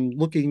I am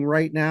looking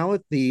right now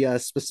at the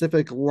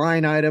specific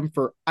line item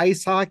for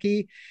ice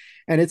hockey,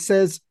 and it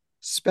says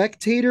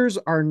spectators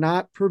are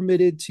not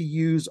permitted to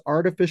use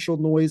artificial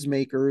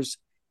noisemakers,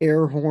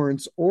 air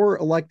horns, or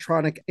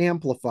electronic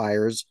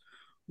amplifiers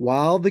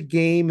while the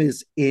game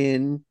is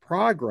in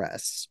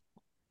progress,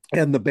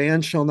 and the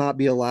band shall not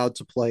be allowed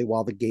to play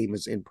while the game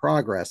is in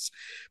progress.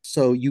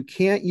 So you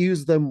can't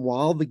use them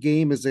while the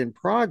game is in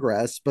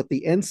progress, but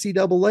the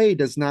NCAA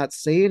does not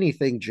say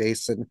anything,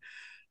 Jason,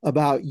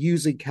 about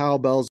using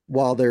cowbells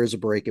while there is a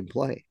break in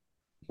play.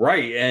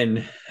 Right.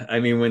 And I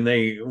mean, when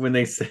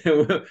they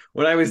said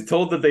when I was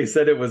told that they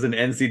said it was an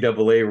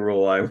NCAA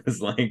rule, I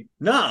was like,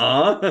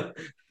 nah.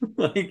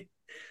 Like,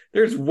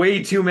 there's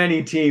way too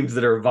many teams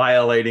that are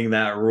violating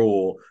that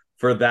rule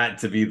for that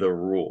to be the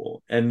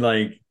rule.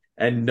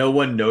 And no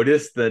one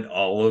noticed that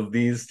all of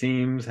these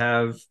teams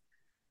have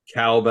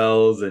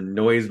cowbells and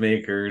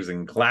noisemakers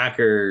and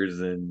clackers,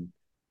 and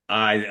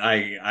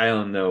I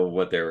don't know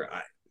what they're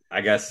I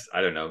guess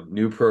I don't know,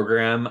 new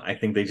program. I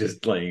think they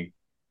just like,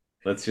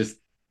 let's just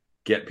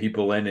get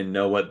people in and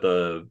know what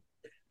the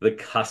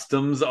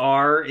customs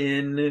are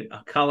in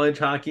college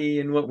hockey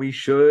and what we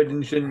should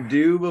and shouldn't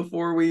do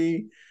before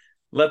we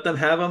let them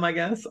have them, I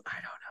guess. I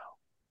don't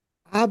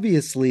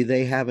Obviously,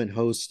 they haven't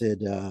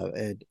hosted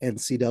an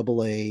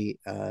NCAA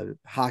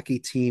hockey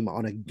team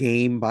on a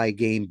game by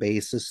game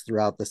basis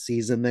throughout the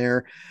season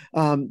there.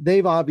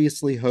 They've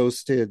obviously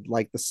hosted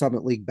like the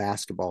Summit League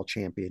basketball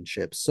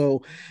championships.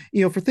 So,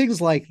 for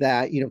things like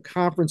that,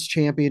 conference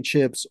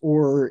championships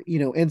or,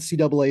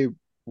 NCAA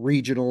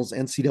regionals,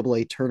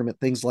 NCAA tournament,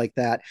 things like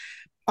that.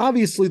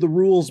 Obviously, the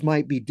rules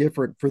might be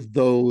different for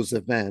those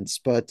events,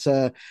 but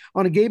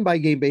on a game by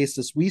game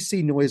basis, we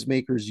see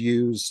noisemakers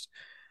used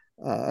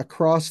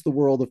across the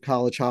world of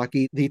college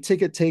hockey. The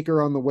ticket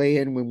taker on the way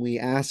in, when we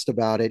asked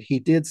about it, he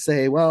did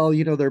say, well,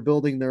 they're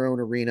building their own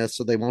arena,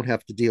 so they won't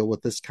have to deal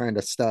with this kind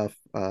of stuff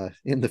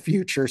in the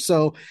future.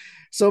 So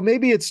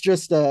maybe it's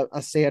just a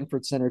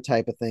Sanford Center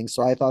type of thing.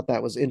 So I thought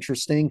that was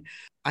interesting.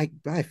 I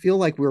feel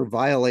like we're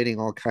violating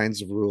all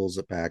kinds of rules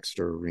at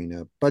Baxter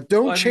Arena, but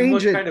well, don't I mean, change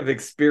what it. kind of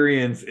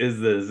experience is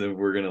this if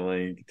we're gonna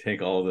like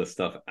take all this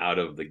stuff out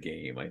of the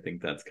game? I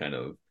think that's kind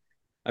of,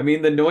 I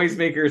mean, the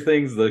noisemaker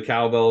things, the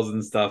cowbells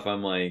and stuff,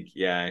 I'm like,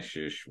 yeah,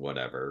 shush,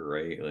 whatever,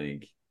 right?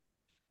 Like,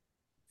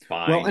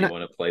 Well, fine, and you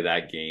want to play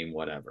that game,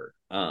 whatever.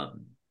 I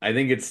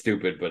think it's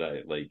stupid, but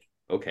I like,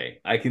 okay,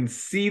 I can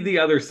see the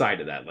other side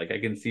of that. Like, I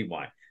can see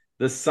why.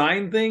 The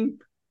sign thing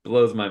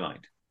blows my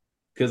mind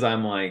because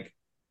I'm like,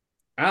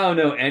 I don't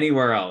know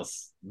anywhere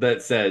else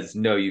that says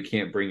no, you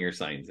can't bring your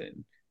signs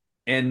in.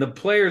 And the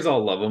players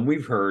all love them.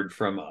 We've heard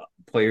from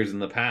players in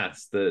the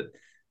past that,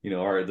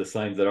 are the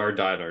signs that our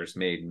daughters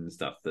made and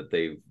stuff, that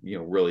they've,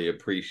 really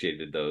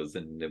appreciated those.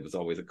 And it was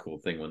always a cool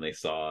thing when they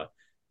saw,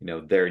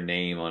 their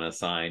name on a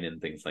sign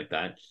and things like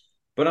that.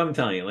 But I'm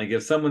telling you, like,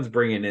 if someone's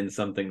bringing in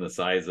something the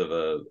size of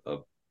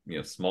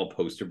a small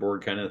poster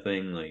board kind of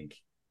thing, like,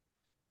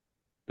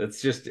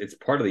 that's just, it's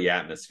part of the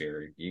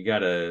atmosphere. You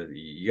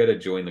gotta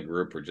join the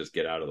group or just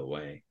get out of the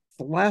way.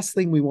 the last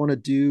thing we want to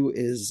do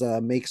is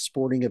make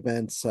sporting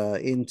events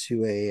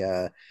into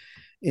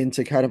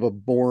kind of a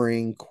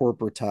boring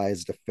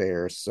corporatized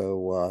affair.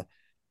 So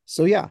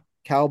yeah,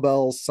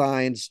 cowbell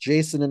signs.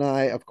 Jason and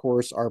I, of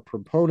course, are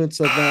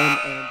proponents of them,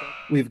 and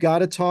we've got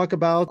to talk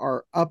about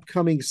our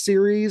upcoming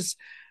series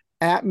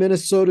at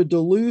Minnesota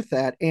Duluth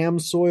at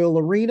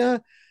Amsoil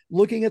Arena.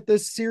 Looking at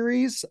this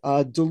series,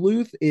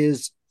 Duluth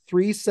is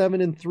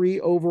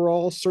 3-7-3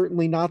 overall.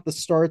 Certainly not the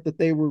start that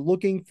they were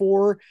looking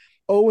for.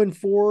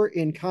 0-4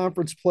 in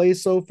conference play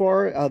so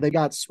far. They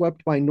got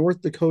swept by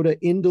North Dakota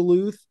in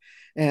Duluth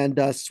and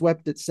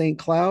swept at St.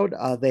 Cloud.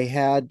 They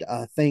had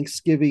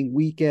Thanksgiving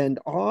weekend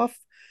off.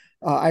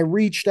 I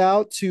reached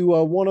out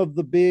to one of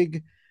the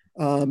big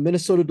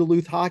Minnesota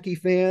Duluth hockey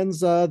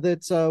fans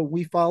that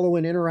we follow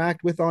and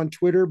interact with on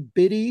Twitter,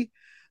 Biddy,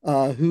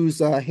 whose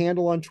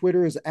handle on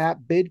Twitter is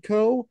at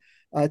Bidco,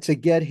 to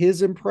get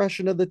his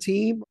impression of the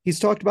team. He's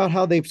talked about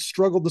how they've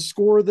struggled to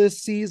score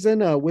this season,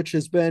 which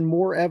has been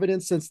more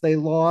evident since they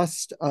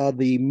lost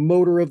the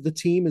motor of the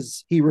team,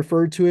 as he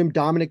referred to him,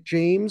 Dominic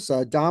James.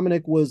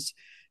 Dominic was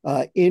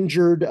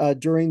injured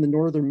during the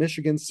Northern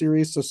Michigan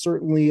series. So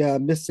certainly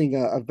missing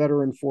a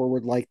veteran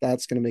forward like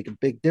that's going to make a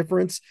big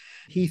difference.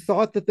 He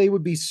thought that they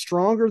would be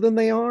stronger than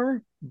they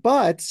are.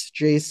 But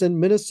Jason,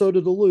 Minnesota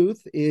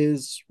Duluth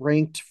is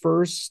ranked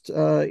first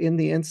in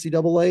the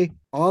NCAA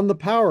on the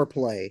power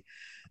play.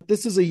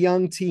 This is a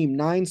young team,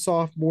 9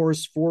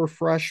 sophomores, 4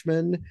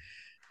 freshmen.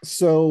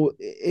 So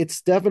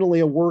it's definitely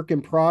a work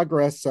in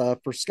progress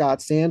for Scott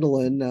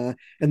Sandelin.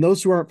 And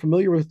those who aren't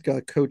familiar with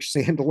Coach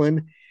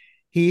Sandelin,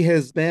 He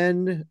has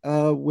been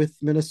with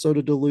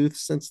Minnesota Duluth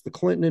since the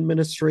Clinton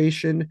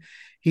administration.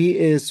 He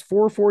is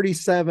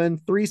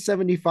 447,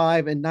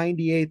 375, and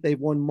 98. They've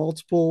won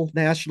multiple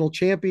national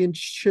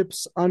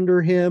championships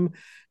under him.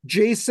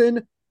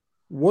 Jason,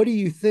 what do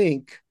you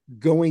think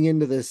going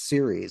into this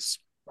series?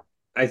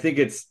 I think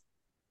it's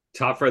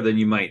tougher than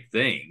you might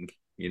think.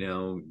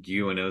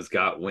 UNO's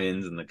got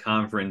wins in the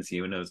conference.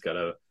 UNO's got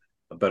a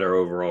better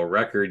overall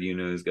record.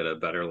 UNO's got a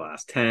better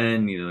last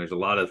 10. There's a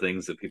lot of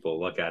things that people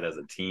look at as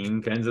a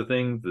team kinds of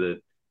things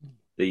that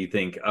you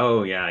think,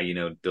 oh, yeah,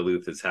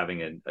 Duluth is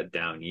having a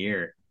down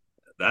year.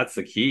 That's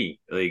the key.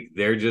 Like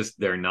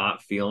they're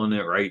not feeling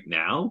it right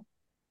now.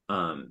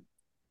 Um,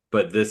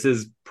 but this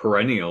is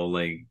perennial,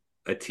 like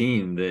a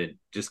team that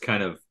just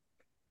kind of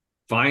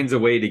finds a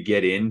way to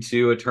get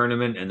into a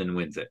tournament and then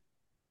wins it.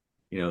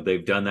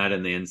 They've done that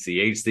in the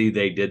NCHC.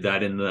 They did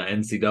that in the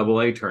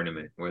NCAA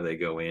tournament where they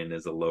go in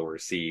as a lower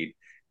seed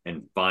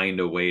and find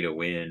a way to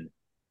win.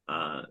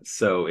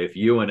 So if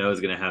UNO is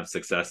going to have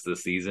success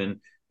this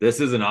season, this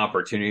is an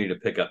opportunity to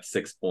pick up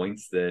 6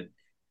 points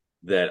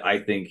that I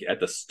think at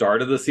the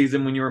start of the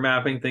season when you were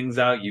mapping things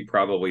out, you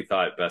probably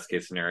thought best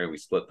case scenario we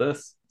split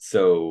this.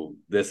 So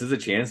this is a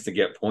chance to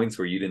get points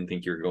where you didn't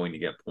think you were going to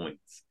get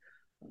points.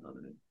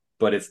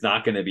 But it's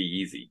not going to be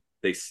easy.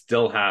 They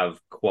still have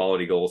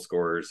quality goal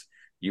scorers.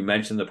 You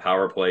mentioned the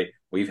power play.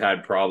 We've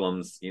had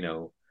problems,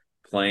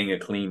 playing a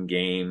clean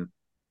game.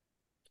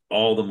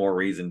 All the more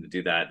reason to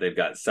do that. They've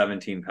got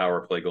 17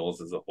 power play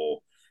goals as a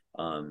whole.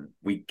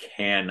 We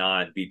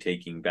cannot be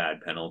taking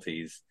bad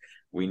penalties.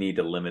 We need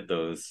to limit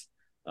those.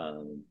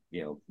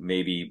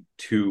 Maybe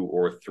 2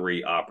 or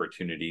 3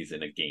 opportunities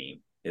in a game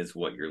is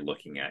what you're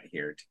looking at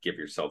here to give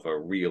yourself a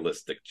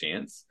realistic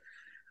chance.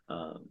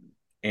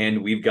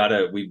 And we've got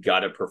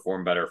to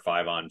perform better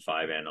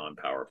 5-on-5 and on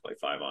power play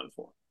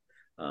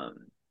 5-on-4.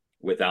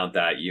 Without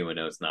that,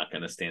 UNO is not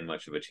going to stand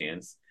much of a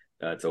chance.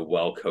 It's a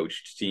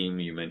well-coached team.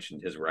 You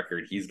mentioned his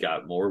record. He's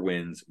got more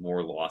wins,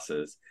 more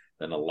losses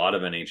than a lot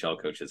of NHL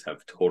coaches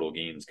have total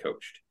games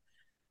coached.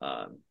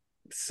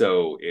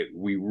 So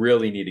we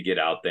really need to get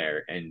out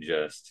there and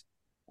just,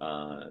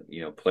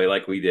 play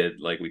like we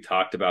did, like we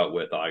talked about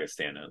with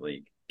Augustana.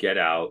 Like get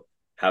out,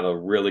 have a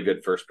really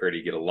good first period.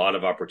 You get a lot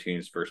of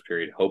opportunities first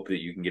period. Hope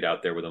that you can get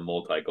out there with a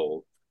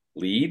multi-goal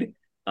lead,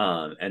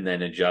 and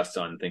then adjust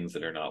on things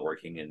that are not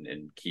working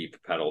and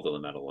keep pedal to the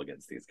metal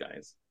against these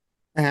guys.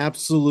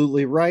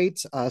 Absolutely right.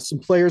 Some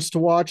players to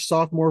watch.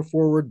 Sophomore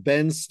forward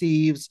Ben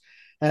Steeves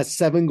has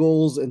 7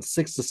 goals and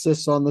 6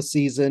 assists on the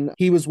season.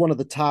 He was one of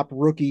the top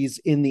rookies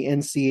in the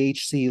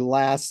NCHC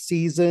last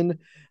season.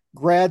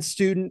 Grad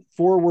student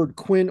forward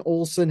Quinn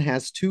Olson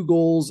has 2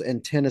 goals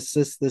and 10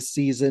 assists this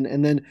season.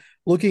 And then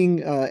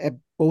looking at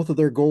both of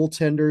their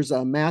goaltenders,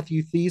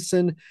 Matthew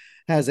Thiessen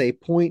has a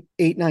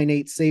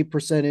 .898 save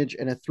percentage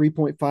and a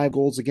 3.5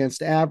 goals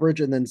against average.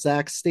 And then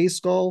Zach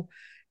Stayskull,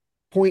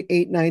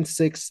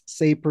 .896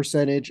 save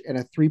percentage and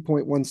a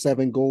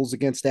 3.17 goals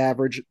against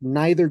average.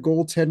 Neither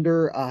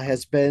goaltender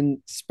has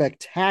been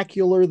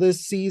spectacular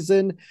this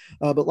season.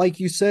 But like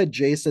you said,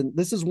 Jason,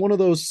 this is one of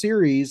those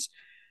series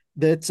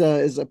that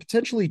is a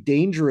potentially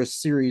dangerous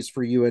series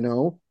for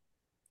UNO.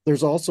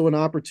 There's also an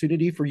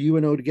opportunity for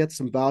UNO to get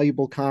some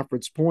valuable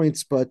conference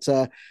points, but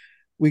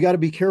we got to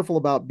be careful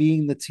about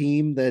being the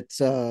team that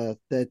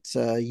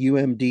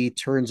UMD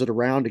turns it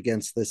around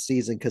against this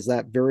season, because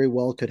that very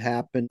well could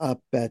happen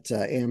up at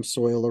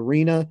Amsoil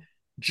Arena.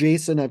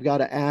 Jason, I've got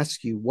to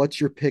ask you, what's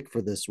your pick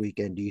for this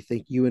weekend? Do you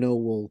think UNO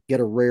will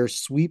get a rare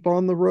sweep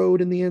on the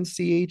road in the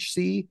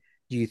NCHC?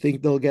 Do you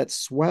think they'll get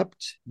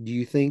swept? Do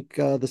you think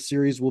the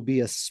series will be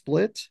a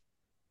split?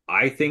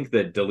 I think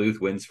that Duluth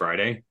wins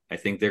Friday. I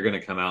think they're going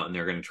to come out and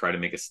they're going to try to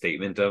make a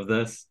statement of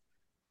this.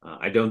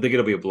 I don't think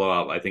it'll be a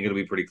blowout. I think it'll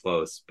be pretty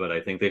close, but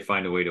I think they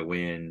find a way to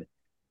win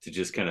to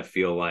just kind of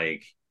feel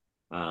like,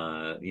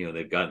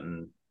 they've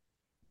gotten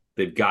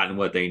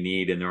what they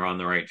need and they're on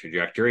the right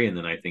trajectory. And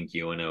then I think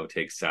UNO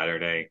takes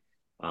Saturday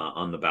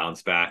on the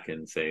bounce back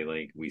and say,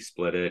 like, we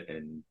split it,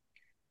 and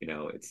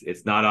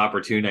it's not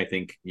opportune. I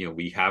think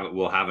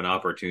we'll have an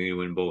opportunity to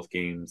win both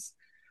games,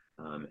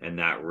 and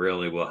that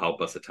really will help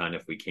us a ton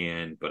if we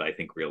can. But I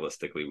think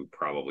realistically, we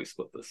probably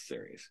split this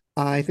series.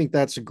 I think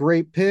that's a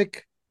great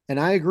pick. And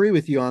I agree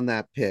with you on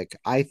that pick.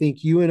 I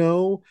think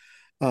UNO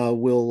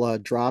will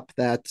drop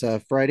that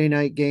Friday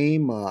night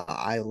game.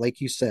 I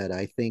like you said,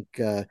 I think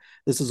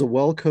this is a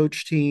well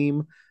coached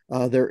team.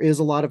 There is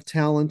a lot of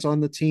talent on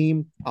the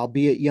team,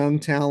 albeit young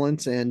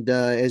talent. And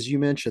as you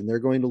mentioned, they're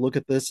going to look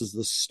at this as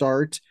the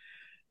start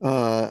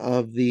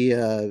of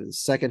the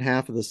second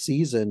half of the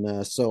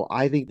season. So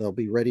I think they'll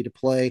be ready to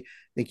play. I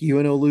think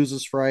UNO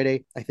loses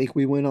Friday. I think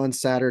we win on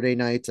Saturday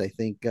nights. I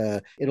think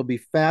it'll be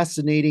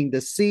fascinating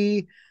to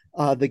see.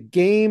 The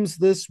games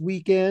this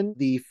weekend,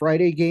 the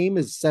Friday game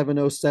is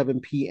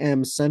 7:07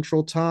 p.m.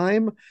 Central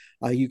Time.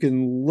 You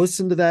can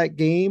listen to that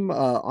game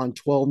on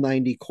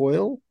 1290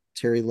 Coil.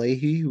 Terry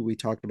Leahy, who we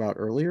talked about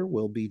earlier,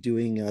 will be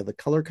doing the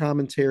color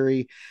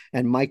commentary,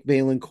 and Mike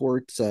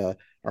Valancourt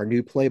our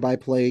new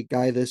play-by-play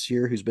guy this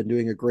year, who's been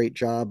doing a great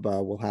job.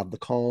 Will have the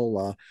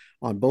call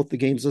on both the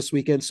games this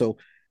weekend. So,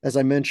 as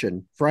I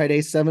mentioned, Friday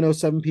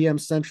 7:07 p.m.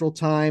 Central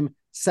Time,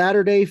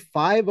 Saturday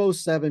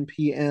 5:07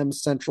 p.m.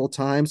 Central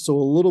Time, so a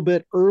little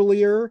bit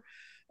earlier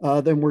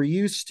than we're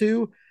used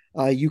to.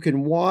 You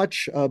can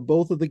watch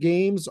both of the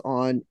games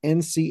on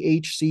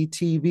NCHC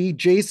TV.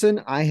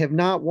 Jason, I have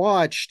not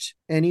watched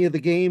any of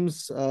the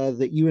games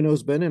that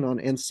UNO's been in on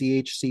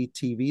NCHC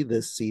TV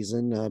this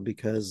season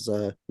because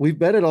we've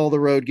been at all the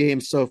road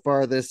games so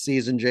far this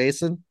season,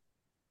 Jason.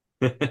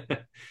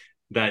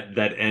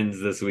 That ends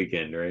this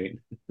weekend, right?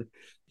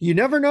 You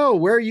never know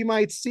where you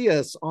might see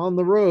us on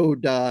the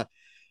road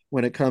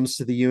when it comes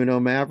to the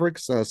UNO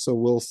Mavericks. So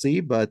we'll see.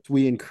 But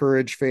we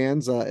encourage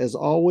fans, as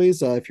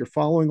always, if you're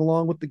following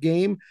along with the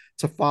game,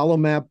 to follow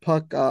Mab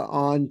Puck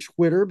on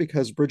Twitter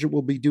because Bridget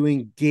will be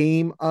doing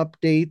game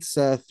updates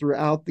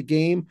throughout the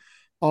game.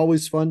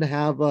 Always fun to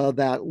have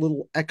that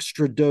little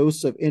extra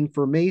dose of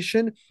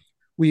information.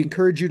 We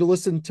encourage you to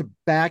listen to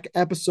back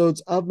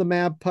episodes of the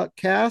Mab Puck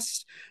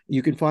cast.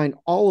 You can find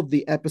all of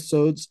the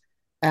episodes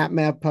at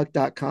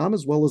mavpuck.com,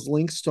 as well as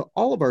links to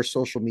all of our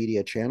social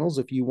media channels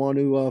if you want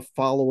to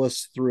follow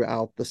us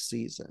throughout the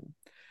season.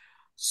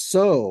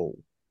 So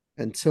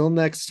until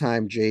next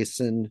time,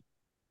 Jason,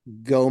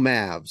 go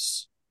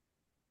Mavs.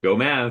 Go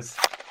Mavs.